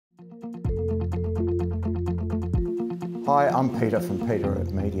Hi, I'm Peter from Peter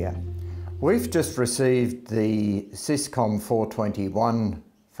at Media. We've just received the Syscom 421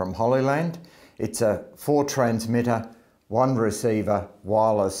 from Hollyland. It's a 4-transmitter, 1-receiver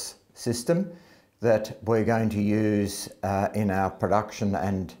wireless system that we're going to use in our production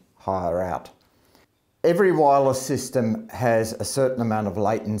and hire out. Every wireless system has a certain amount of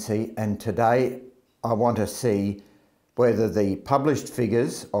latency, and today I want to see whether the published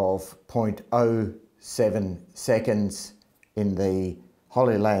figures of 0.07 seconds in the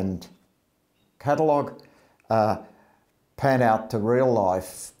Hollyland catalogue pan out to real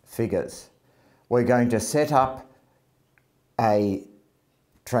life figures. We're going to set up a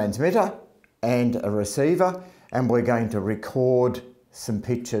transmitter and a receiver, and we're going to record some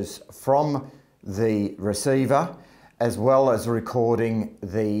pictures from the receiver, as well as recording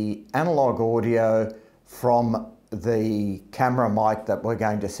the analog audio from the camera mic that we're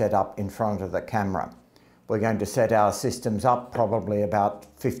going to set up in front of the camera. We're going to set our systems up probably about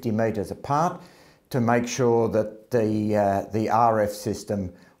 50 metres apart to make sure that the RF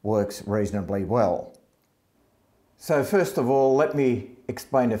system works reasonably well. So first of all, let me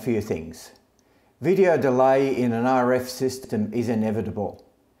explain a few things. Video delay in an RF system is inevitable.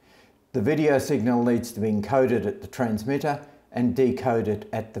 The video signal needs to be encoded at the transmitter and decoded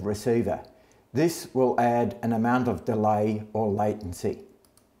at the receiver. This will add an amount of delay or latency.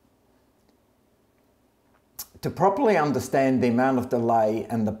 To properly understand the amount of delay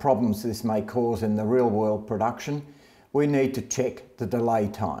and the problems this may cause in the real-world production, we need to check the delay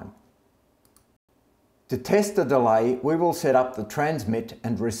time. To test the delay, we will set up the transmit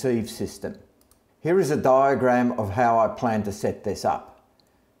and receive system. Here is a diagram of how I plan to set this up.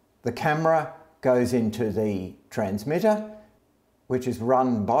 The camera goes into the transmitter, which is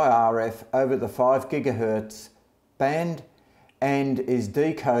run by RF over the 5 GHz band and is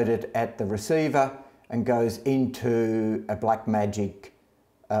decoded at the receiver and goes into a Blackmagic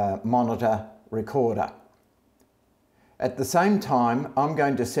monitor recorder. At the same time, I'm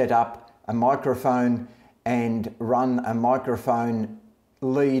going to set up a microphone and run a microphone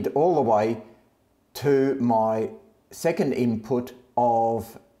lead all the way to my second input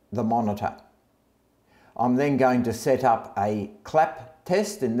of the monitor. I'm then going to set up a clap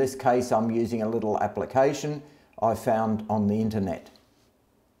test. In this case, I'm using a little application I found on the internet.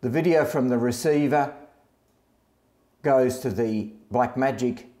 The video from the receiver goes to the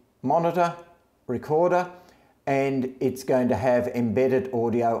Blackmagic monitor recorder, and it's going to have embedded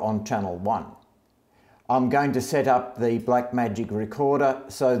audio on channel 1. I'm going to set up the Blackmagic recorder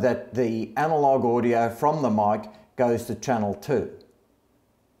so that the analog audio from the mic goes to channel 2.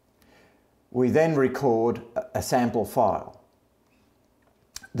 We then record a sample file.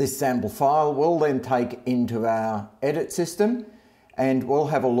 This sample file we'll then take into our edit system, and we'll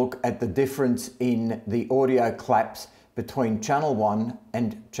have a look at the difference in the audio claps between channel 1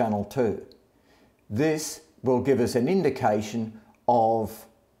 and channel 2. This will give us an indication of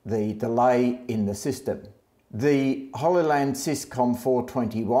the delay in the system. The Holland Syscom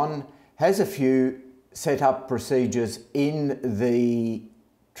 421 has a few setup procedures in the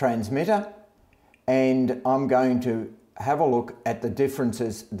transmitter, and I'm going to have a look at the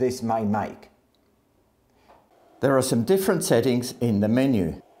differences this may make. There are some different settings in the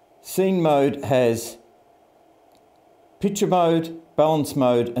menu. Scene mode has picture mode, balance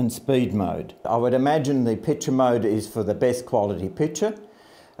mode and speed mode. I would imagine the picture mode is for the best quality picture.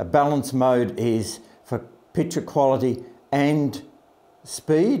 A balance mode is for picture quality and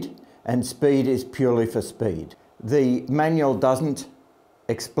speed is purely for speed. The manual doesn't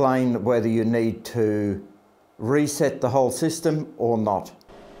explain whether you need to reset the whole system or not.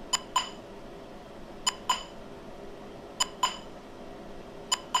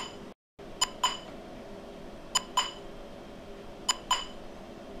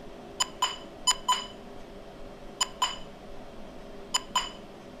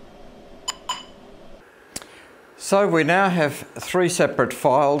 So we now have 3 separate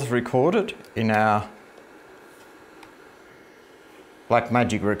files recorded in our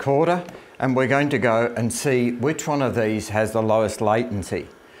Blackmagic recorder, and we're going to go and see which one of these has the lowest latency.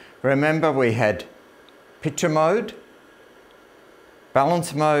 Remember, we had picture mode,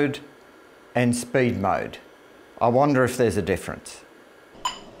 balance mode and speed mode. I wonder if there's a difference.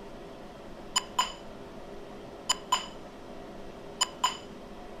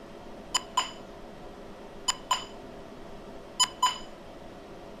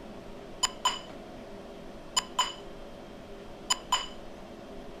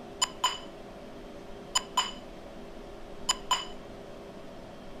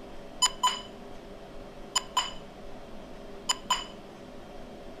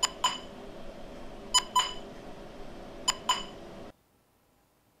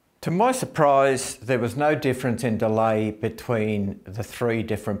 To my surprise, there was no difference in delay between the 3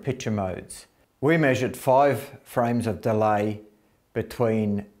 different picture modes. We measured 5 frames of delay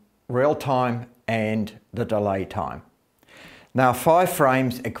between real time and the delay time. Now 5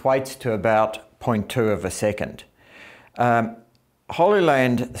 frames equates to about 0.2 of a second.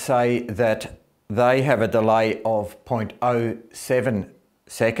 Hollyland say that they have a delay of 0.07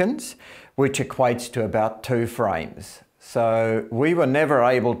 seconds, which equates to about 2 frames. So we were never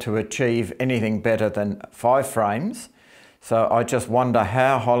able to achieve anything better than 5 frames. So I just wonder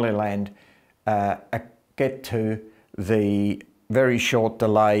how Hollyland get to the very short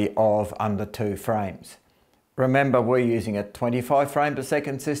delay of under 2 frames. Remember, we're using a 25 frame per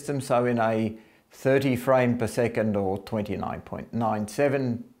second system, so in a 30 frame per second or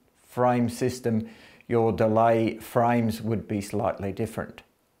 29.97 frame system, your delay frames would be slightly different.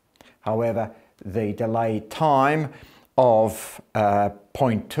 However, the delay time of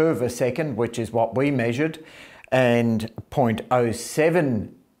 0.2 of a second, which is what we measured, and 0.07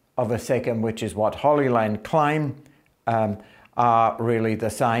 of a second, which is what Hollyland claim, are really the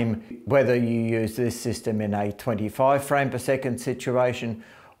same whether you use this system in a 25 frame per second situation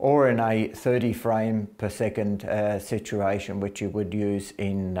or in a 30 frame per second situation, which you would use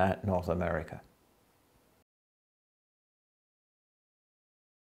in North America.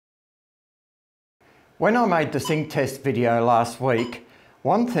 When I made the sync test video last week,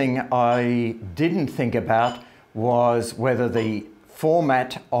 one thing I didn't think about was whether the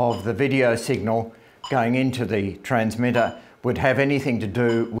format of the video signal going into the transmitter would have anything to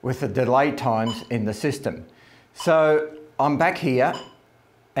do with the delay times in the system. So I'm back here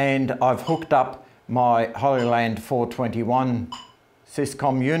and I've hooked up my Hollyland 421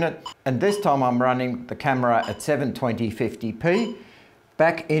 Syscom unit, and this time I'm running the camera at 720/50p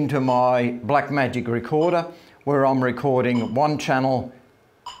back into my Blackmagic recorder, where I'm recording 1 channel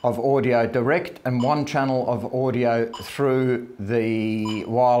of audio direct and 1 channel of audio through the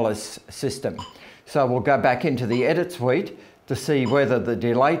wireless system. So we'll go back into the edit suite to see whether the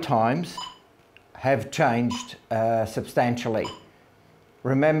delay times have changed substantially.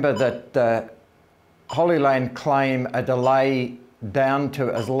 Remember that Hollyland claim a delay down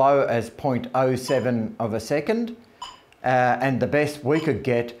to as low as 0.07 of a second, and the best we could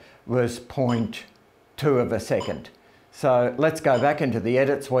get was 0.2 of a second. So let's go back into the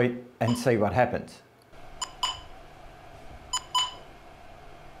edit suite and see what happens.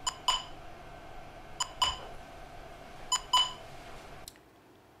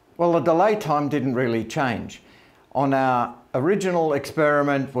 Well, the delay time didn't really change. On our original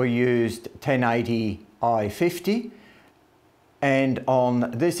experiment, we used 1080i50, and on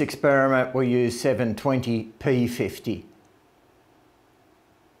this experiment, we used 720p50.